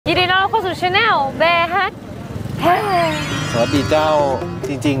ยินดีต้อนรับเข้าสู่ช anel Bearhug สวัสดีเจ้า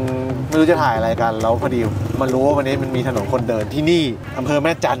จริงๆไม่รู้จะถ่ายอะไรกันแล้วพอดีมันรู้ว่าวันนี้มันมีถนนคนเดินที่นี่อำเภอแ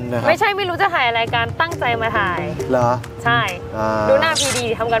ม่จันนะครับไม่ใช่ไม่รู้จะถ่ายอะไรกันตั้งใจมาถ่ายเหรอใช่ดูหน้าพีดี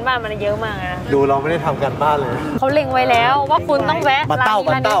ทำกันบ้านมันเยอะมากนะดูเราไม่ได้ทำกันบ้านเลยเขาเล็งไว้แล้วว่าคุณต้องแวะบักเต้า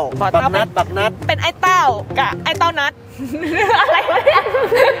บักนัดเป็นไอ้เต้ากับไอ้เต้านัดอะไร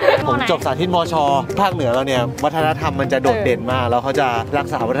ผมจบสาธิตมช.ภาคเหนือเราเนี่ยวัฒนธรรมมันจะโดดเด่นมากแล้วเขาจะรัก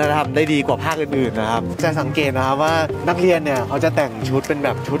ษาวัฒนธรรมได้ดีกว่าภาคอื่นๆนะครับจะสังเกตนะครับว่านักเรียนเนี่ยเขาจะแต่งชุดเป็นแบ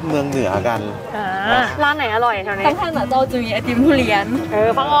บชุดเมืองเหนือกันร้านไหนอร่อยแถวนี้ข้างๆเราจะมีไอติมทุเรียน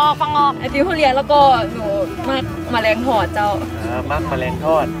ฟังออกไอติมทุเรียนแล้วก็หนูมากแมลงทอดเจ้ามักแมลงท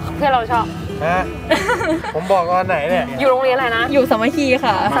อดเพื่อนเราชอบผมบอกว่าไหนเนี่ยอยู่โรงเรียนอะไรนะอยู่สามัคคี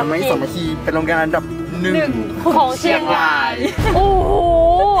ค่ะสามัคคีเป็นโรงเรียนอันดับ1ของเชียงรายโอ้โห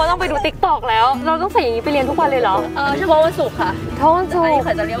ต้องไปดูติ๊กตอกแล้วเราต้องใส่อย่างนี้ไปเรียนทุกวันเลยเหรอเฉพาะวันศุกร์ค่ะวันศุกร์อันนี้เข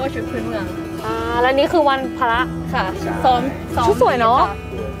าจะเรียกว่าชุดพื้นเมืองแล้วนี่คือวันพระค่ะซ้อมชุดสวยเนาะ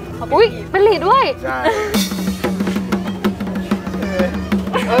อุ้ยเป็นลีดด้วยใช่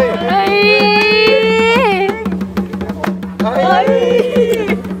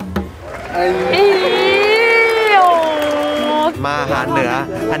มาอาหารเหนือ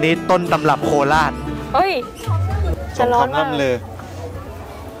อันนี้ต้นตำรับโคราชเฮ้ยจะร้อนมากเลย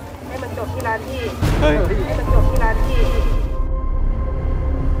ให้มันจบที่ร้านที่ให้มันจบที่ร้านที่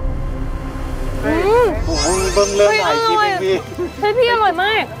ผมเบิ่งเริ่มถ่ายคลิปพี่เฮ้ยพี่อร่อยม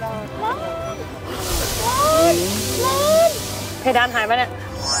ากเพดานหายไปเนี่ย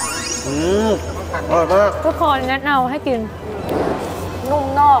อร่อยมากทุกคนแนะนำให้กินนุ่ม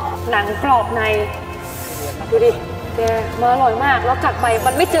นอกหนังกรอบในดูดิแกมาอร่อยมากแล้วกัดไป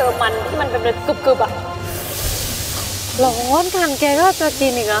มันไม่เจอมันที่มันเป็นกรึบๆอ่ะร้อนกันแกก็จะกิ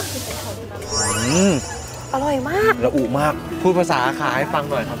นอีกอ่ะอร่อยมากละอุมากพูดภาษาขาให้ฟัง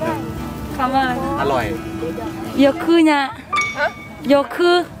หน่อยครับเนี่ยคำว่าอร่อยโยคือเนี่ยโยคื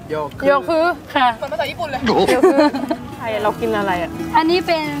อค่ะเหมือนภาษาญี่ปุ่นเลยโยคือไทยเรากินอะไรอ่ะอันนี้เ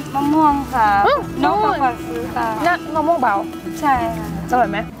ป็นมะม่วงค่ะน้องฝากซื้อค่ะเนี่ยมะม่วงเบาใช่ค่ะอร่อ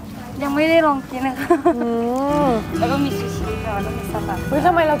ยไหมยังไม่ได้ลองกินนะคะแล้วก็มีซูชิค่ะแล้วมีสลัดท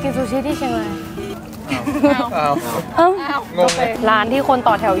ำไมเรากินซูชิที่เชียงรายร้านที่คน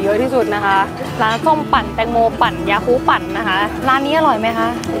ต่อแถวเยอะที่สุดนะคะร้านส้มปั่นแตงโมปั่นยาคูปั่นนะคะร้านนี้อร่อยไหมคะ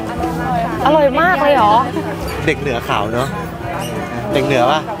อร่อยมากเลยเหรอเด็กเหนือขาวเนาะเด็กเหนือ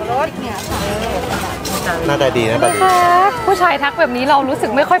ป่ะหน้าตาดีนะแบบผู้ชายทักแบบนี้เรารู้สึ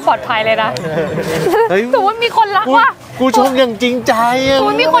กไม่ค่อยปลอดภัยเลยนะสมมติมีคนรักว่ากูชมอย่างจริงใจสมม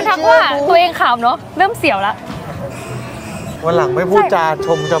ติมีคนทักว่าตัวเองขาวเนาะเริ่มเสียวแล้ววันหลังไม่พูดจาช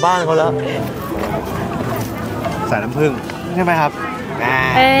มชาวบ้านเขาแล้วใส่น้ำผึ้งใช่ไหมครับ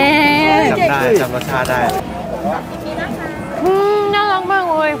จำได้จำรสชาติได้น่ารักมาก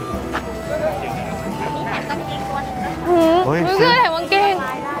เลยเสื้อแถมกางเกง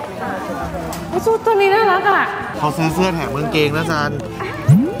ชุดตัวนี้น่ารักอ่ะเขาซื้อเสื้อแถมกางเกงนะซัน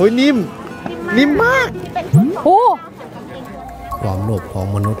เฮ้ยนิ่มมากโอ้ความโลภของ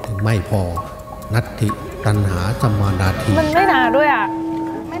มนุษย์ถึงไม่พอนัตถิตัณหาสมาดาทีมันไม่หนาด้วยอ่ะ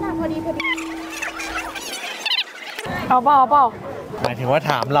ไม่หนาพอดีเอาเปล่าหมายถึงว่า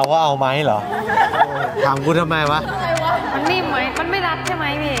ถามเราว่าเอาไหมเหรอถามกูทำไมวะมันนิ่มไหมมันไม่รัดใช่ไหม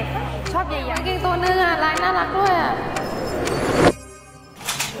พี่ชอบใหญ่ๆกางเกงตัวนึงอ่ะลายน่ารักด้วยอ่ะ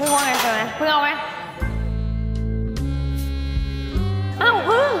เพิ่งว่าไงใช่ไหมเพิ่งเอาไหมอ้าวเ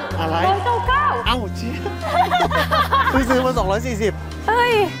พิ่งอะไร199อ้าวเชี่ยเพิ่งซื้อมา240เฮ้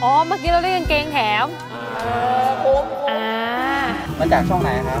ยอ๋อเมื่อกี้เราได้กางเกงแถมมาจากช่องไหน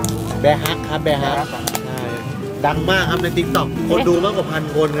ครับแบร์ฮักครับแบร์ฮักดังมากครับใน TikTok คนดูมากกว่า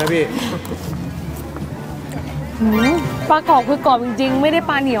1,000 คนครับพี่ปลากรอบคือกรอบจริงๆไม่ได้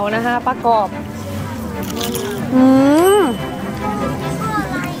ปลาเหนียวนะคะปลากรอบ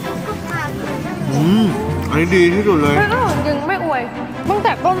อันนี้ดีที่สุดเลยจริงไม่อวยตั้งแ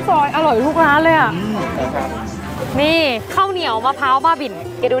ต่ต้นซอยอร่อยทุกร้านเลยอ่ะนี่ข้าวเหนียวมะพร้าวบ้าบิ่น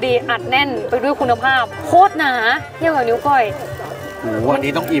แกดูดีอัดแน่นไปด้วยคุณภาพโคตรหนาเทียบกับนิ้วก้อยโอ้วัน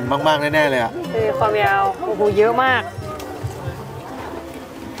นี้ต้องอิ่มมากๆแน่ๆเลยอ่ะความยาวโอ้โหเยอะมาก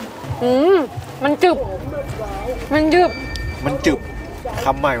มันจึบค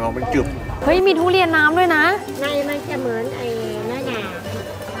ำใหม่มามันจึบเฮ้ยมีทุเรียนน้ำด้วยนะมันจะเหมือนไอ้เนื้อหนา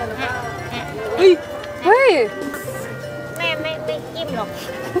เฮ้ยแม่ไม่จิ้มหรอก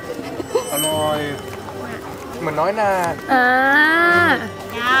อร่อยเหมือนน้อยนา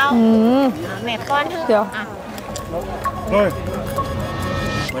ยาวแม่ป้อนเถอะเดี๋ยวเฮ้ย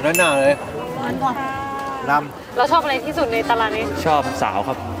เหมือนน้อยนาเลยดำเราชอบอะไรที่สุดในตลาดนี้ชอบสาวค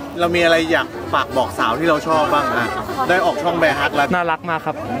รับ เรามีอะไรอยากฝากบอกสาวที่เราชอบบ้างอ่ะได้ออกช่องแบร์ฮักแล้ว น่ารักมากค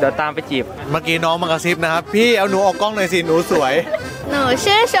รับ เดี๋ยวตามไปจีบ เมื่อกี้น้องมากระซิบนะครับพี่เอาหนูออกกล้องหน่อยสิหนูสวย หนู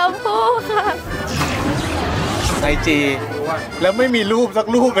ชื่อชมพู่ค่ะ IG แล้วไม่มีรูปสัก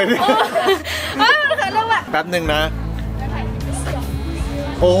รูปเลยเนี่ยแป๊บหนึ่งนะ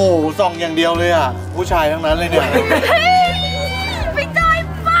โอ้โหส่องอย่างเดียวเลยอ่ะผู้ชายทั้งนั้นเลยเนี่ย ไม่ได้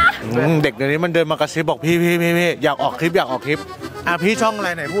ปะ เด็กเดี๋ยวนี้มันเดินมากระซิบบอกพี่อยากออกคลิปอ่ะพี่ช่องอะไร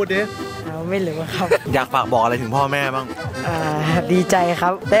ไหนพูดดิ ไม่รู้ครับ อยากฝากบอกอะไรถึงพ่อแม่บ้าง ดีใจครั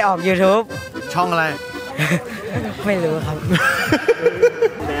บได้ออก YouTube ช่องอะไร ไม่รู้ครับ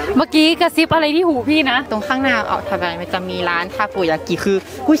เมื่อกี้กระซิบอะไรที่หูพี่นะ ตรงข้างหน้าออกทางมันจะมีร้านทาโกยากิคือ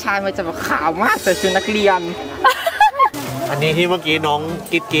ผู้ชายมันจะแบบขาวมากแต่ชุดนักเรียน อันนี้ที่เมื่อกี้น้อง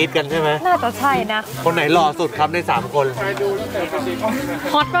กรี๊ดกันใช่ไหม น่าจะใช่นะ คนไหนหล่อสุดครับใน3 คน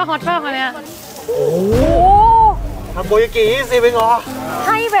ฮอตป่ะคนเนี้ยโอ้ ทำโบยากิสิเป็นเหรอ ใ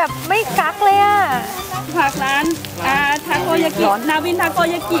ห้แบบไม่กักเลยอ่ะ ฝากร้านทาโกยากินาวินทาโก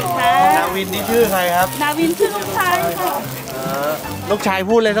ยากิค่ะ นาวินนี่ชื่อใครครับ นาวินชื่อลูกชายค่ะ ลูกชาย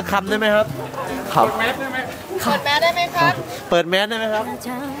พูดเลยสักคำได้ไหมครับ ครับ เปิดแมสได้ไหมครับ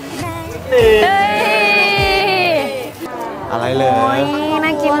เฮ้ย อะไรเลย โอ้ยน่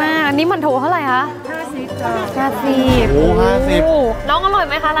ากินมากอันนี้มันโถเท่าไหร่คะ50 โอ้50 น้องอร่อย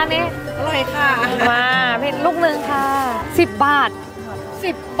ไหมคะร้านนี้ อร่อยค่ะ มาเป็นลูกหนึ่งค่ะ10 บาท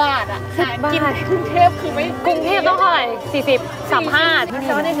 10 บาทอ่ะ 10 บาท กรุงเทพคือไม่ กรุงเทพต้องเท่าไหร่40 35ที่นี่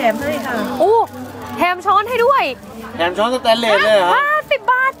ช้อนได้แถมให้ค่ะ โอ้แถมช้อนให้ด้วย แถมช้อนสแตนเลสเลยเหรอ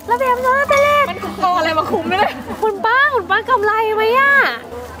 10 บาทแล้วแถมช้อนสแตนเลส มันเอาอะไรมาคุ้มไม่ได้ คุณป้ากำไรไหมอ่ะ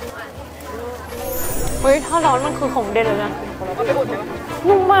เฮ้ยถ้าร้อนมันคือของเด็ดเลยนะ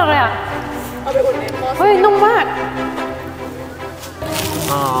นุ่มมากเลยอ่ะเฮ้ยนุ่มมาก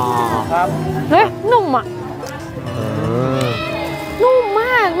อ๋อ เฮ้ยนุ่มอ่ะ เออ นุ่มม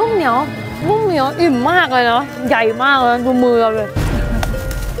ากนุ่มเหนียวอิ่มมากเลยเนาะใหญ่มากเลยดูมือเราเลย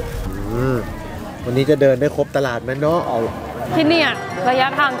วันนี้จะเดินได้ครบตลาดไหมเนาะเอา ที่เนี่ยระยะ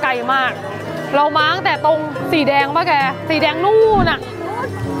ทางไกลมาก เรามาตั้งแต่ตรงสีแดงป่ะแกสีแดงนู่นน่ะ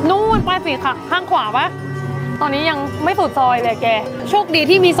นู่นไปสีข้างขวาป่ะตอนนี้ยังไม่สุดซอยเลยแกโชคดี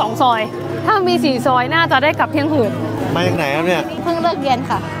ที่มี2 ซอย ถ้ามี4 ซอยน่าจะได้กลับเที่ยงคืน มาจากไหนครับเนี่ย เพิ่งเลิกเรียน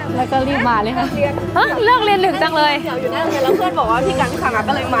ค่ะ แล้วก็รีบมาเลยค่ะ ฮะเลิกเรียนดึกจังเลย เดี๋ยวอยู่หน้าโรงเรียนแล้วเพื่อนบอกว่าพี่กังขัง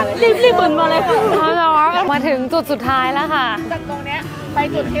ก็เลยมาเลย รีบบึนมาเลยค่ะมาถึงจุดสุดท้ายแล้วค่ะ จากตรงเนี้ยไป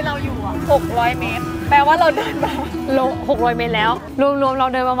จุดที่เราอยู่อ่ะ600 เมตร แปลว่าเราเดินมา โล600 เมตรแล้ว รวมเรา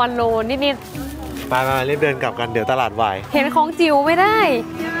เดินประมาณโลนิด ไปรีบเดินกลับกันเดี๋ยวตลาดวาย ๆเห็นของจิ๋วไม่ได้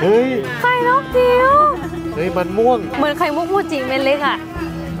เฮ้ย ไข่นกจิ๋ว เฮ้ยมันม่วง เหมือนไข่มุกมูจิเม็ดเล็กอ่ะ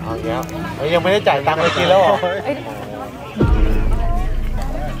เอาอย่างเงี้ยเฮ้ยยังไม่ได้จ่ายตังค์เลยกินแล้วเหรอ เอ้ย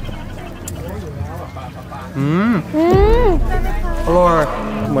อืม อืม อร่อย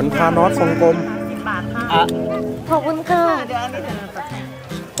เหมือนพานอสทรงกลม ขอบคุณค่ะ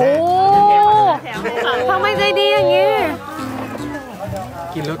โอ้ทำไมใจดีอย่างนี้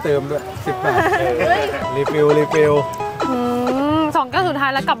กินแล้วเติมด้วย10 บาท รีฟิล 2 แก้วสุดท้า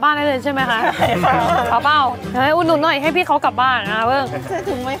ยแล้วกลับบ้านได้เลยใช่ไหมคะเอาเปล่าเฮ้ยอุ่นหนุนหน่อยให้พี่เขากลับบ้านนะเบิ้ง ใส่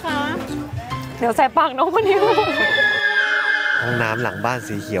ถุงไหมคะ เดี๋ยวใส่ปากน้องคนนี้ ห้องน้ำหลังบ้าน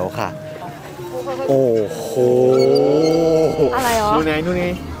สีเขียวค่ะ โอ้โห อะไรเหรอ นู่นไง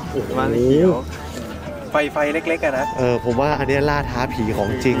บ้านสีเขียวไฟเล็กๆอะนะ ผมว่าอันนี้ล่าท้าผีของ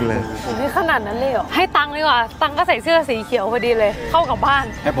จริงเลย ไม่ขนาดนั้นเลยเหรอให้ตังค์ดีกว่าตังค์ก็ใส่เสื้อสีเขียวพอดีเลยเข้ากับบ้าน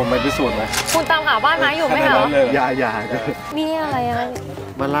ให้ผมไปพิสูจน์ไหม คุณตามหาบ้านไม้อยู่ไหมคะ อย่า นี่อะไรอะ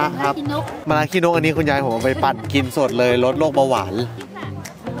มาลาครับมาลาขี้นกอันนี้คุณยายผมเอาไปปั่นกินสดเลยลดโรคเบาหวาน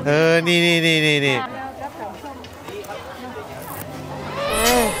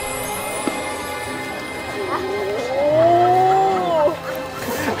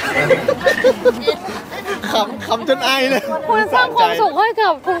คำจนไอเลย คุณสร้างความสุขให้กั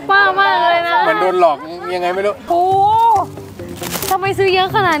บคุณป้ามากเลยนะ มันโดนหลอกยังไงไม่รู้ โอ้ทำไมซื้อเยอะ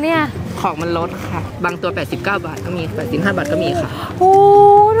ขนาดเนี้ย ของมันลดค่ะ บางตัว 89 บาทก็มี 85 บาทก็มีค่ะ โอ้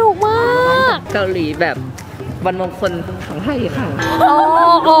ถูกมาก เกาหลีแบบวันมงคลของไทยค่ะ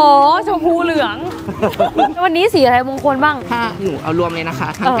อ๋อชมพูเหลือง วันนี้สีอะไรมงคลบ้าง ถ้าหนูเอารวมเลยนะคะ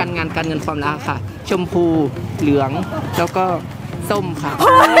ทั้งการงานการเงินความรักค่ะ ชมพูเหลืองแล้วก็ส้มค่ะ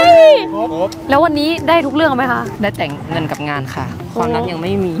แล้ววันนี้ได้ทุกเรื่องไหมคะ ได้แต่งเงินกับงานค่ะ ความรักยังไ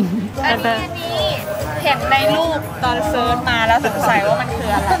ม่มี อันนี้เห็นในรูปตอนเซิร์ชมาแล้วสงสัยว่ามันคือ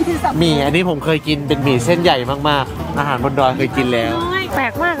อะไร หมี่อันนี้ผมเคยกินเป็นหมี่เส้นใหญ่มากๆ อาหารบนดอยเคยกินแล้ว แปล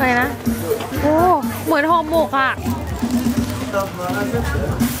กมากเลยนะ โอ้เหมือนห่อหมกอ่ะ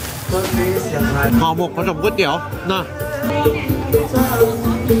ห่อหมกผสมก๋วยเตี๋ยวนะ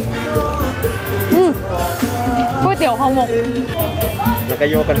ก๋วยเตี๋ยวห่อหมก แล้วก็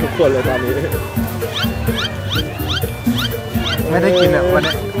โยกกันทุกคนเลยตอนนี้ ไม่ได้กินอ่ะวัน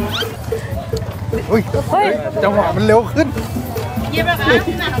นี้อุ้ย เฮ้ย จังหวะมันเร็วขึ้น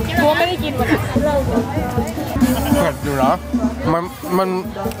บัวไม่ได้กินหมด เผ็ดอยู่นะ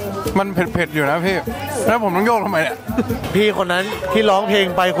มันเผ็ดอยู่นะพี่แล้วผมต้องโยกทำไมเนี่ย พี่คนนั้นที่ร้องเพลง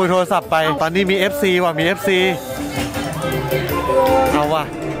ไปคุยโทรศัพท์ไป ตอนนี้มี FC ว่ะมี FC เอาว่ะ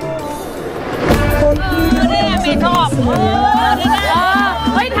นี่ไม่ชอบ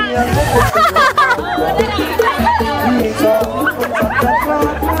เฮ้ยทาง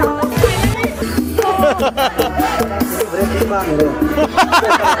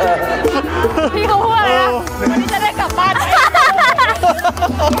พี่เขาพูดอะไรนะวันนี้จะได้กลับบ้านไหม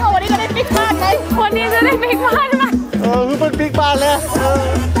วันนี้ก็ได้ปิกบ้านไหมวันนี้จะได้ปิกบ้านไหมคือเป็นปิ๊กบานเลย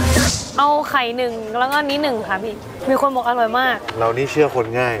เอาไข่หนึ่งแล้วก็นี้หนึ่งค่ะพี่มีคนบอกอร่อยมาก เรานี่เชื่อคน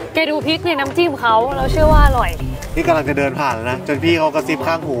ง่าย แกดูพริกในน้ำจิ้มเขาเราเชื่อว่าอร่อย นี่กำลังจะเดินผ่านแล้วนะจนพี่เขากระซิบ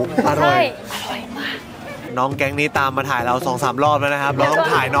ข้างหูอร่อ ใช่ ยน้องแก๊งนี้ตามมาถ่ายเรา 2-3 รอบแล้วนะครับเราต้อง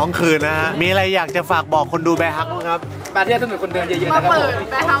ถ่ายน้องคืนนะฮะมีอะไรอยากจะฝากบอกคนดูแบร์ฮักบ้างครับ มาเที่ยวถนนคนเดินเยอะๆนะครับผม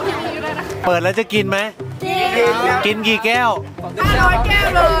เปิดแล้วจะกินไหมกินกี่แก้ว 500 แก้ว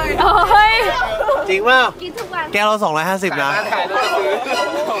เลย เฮ้ย จริงเปล่า กินทุกวัน แก้วเรา250นะ ถ่ายรูปซื้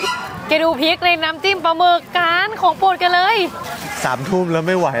อ แกดูพริกในน้ำจิ้มปลาหมึกกันของโปรดแกันเลย 3 ทุ่มแล้วไ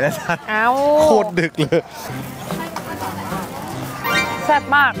ม่ไหวแล้วท่าน เอา โคตรดึกเลย แซ่บ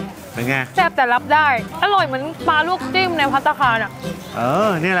มาก เป็นไง แซ่บแต่รับได้อร่อยเหมือนปลาลวกจิ้มในภัตตาคารอ่ะ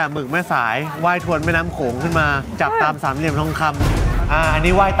นี่แหละหมึกแม่สายว่ายทวนแม่น้ำโขงขึ้นมา จับตามสามเหลี่ยมทองคำอัน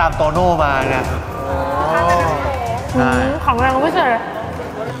นี้ว่ายตามโตโน่มาเนี่ยใช่ ของเราไม่ใช่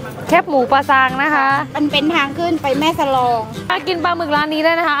แคบหมูปลาซางนะคะ มันเป็นทางขึ้นไปแม่สลอง มากินปลาหมึกร้านนี้ไ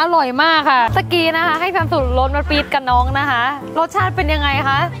ด้นะคะ อร่อยมากค่ะตะกี้นะคะ ให้ความสุดรสมาปีดกับน้องนะคะ รสชาติเป็นยังไง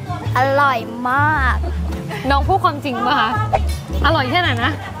คะ อร่อยมาก น้องพูดความจริงป่ะคะอร่อยแค่ไหนน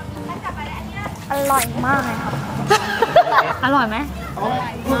ะ อร่อยมากเลยครับ อร่อยไหม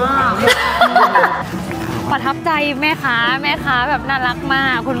ประทับใจแม่ค้าแบบน่ารักมา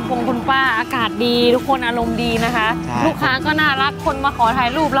กคุณป้าอากาศดีทุกคนอารมณ์ดีนะคะ ลูกค้าก็น่ารักคนมาขอถ่าย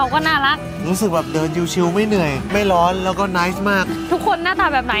รูปเราก็น่ารัก รู้สึกแบบเดินชิวๆไม่เหนื่อย ไม่ร้อนแล้วก็นิสมาก ทุกคนหน้าตา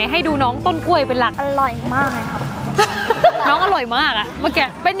แบบไหนให้ดูน้องต้นกล้วยเป็นหลัก อร่อยมากเลยครับ น้องอร่อยมากอะเมื่อกี้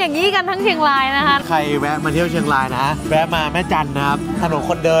เป็นอย่างนี้กันทั้งเชียงรายนะคะ ใครแวะมาเที่ยวเชียงรายนะแวะมาแม่จันนะครับถนน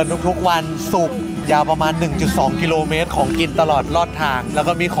คนเดินทุกๆวันศุกร์ยาวประมาณ 1.2 กิโลเมตรของกินตลอดลอดทาง แล้ว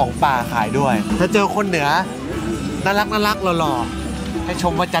ก็มีของป่าขายด้วย ถ้าเจอคนเหนือน่ารักหล่อๆให้ช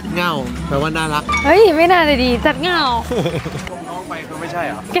มว่าจัดเง่าแปลว่าน่ารัก เฮ้ยไม่น่าเลยดีจัดเงา น้องไปคือไม่ใช่เ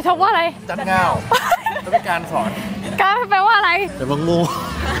หรอ แกชมว่าอะไร จัดเงาแล้วเป็นการสอน กล้าแปลว่าอะไร แต่บางงู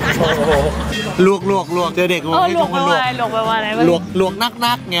ลวกเจอเด็ก หลวกแปลว่าอะไรหลวกแปลว่าอะไร ลวก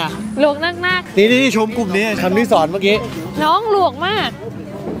นักไง หลวกนัก นี่ชมกลุ่มนี้คำที่สอนเมื่อกี้ ๆน้องหลวกมาก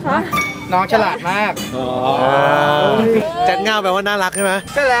น้องฉลาดมาก จัดเง่าแปลว่าน่ารักใช่ไหม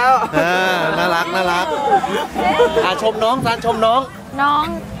ใช่แล้ว น่ารักชมน้องซันชมน้อง น้อง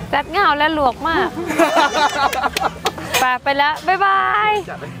จัดเงาและหลวกมาก ไปแล้ว บ๊ายบาย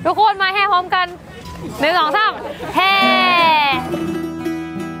ทุกคนมาแห่พร้อมกัน1 2 3แห่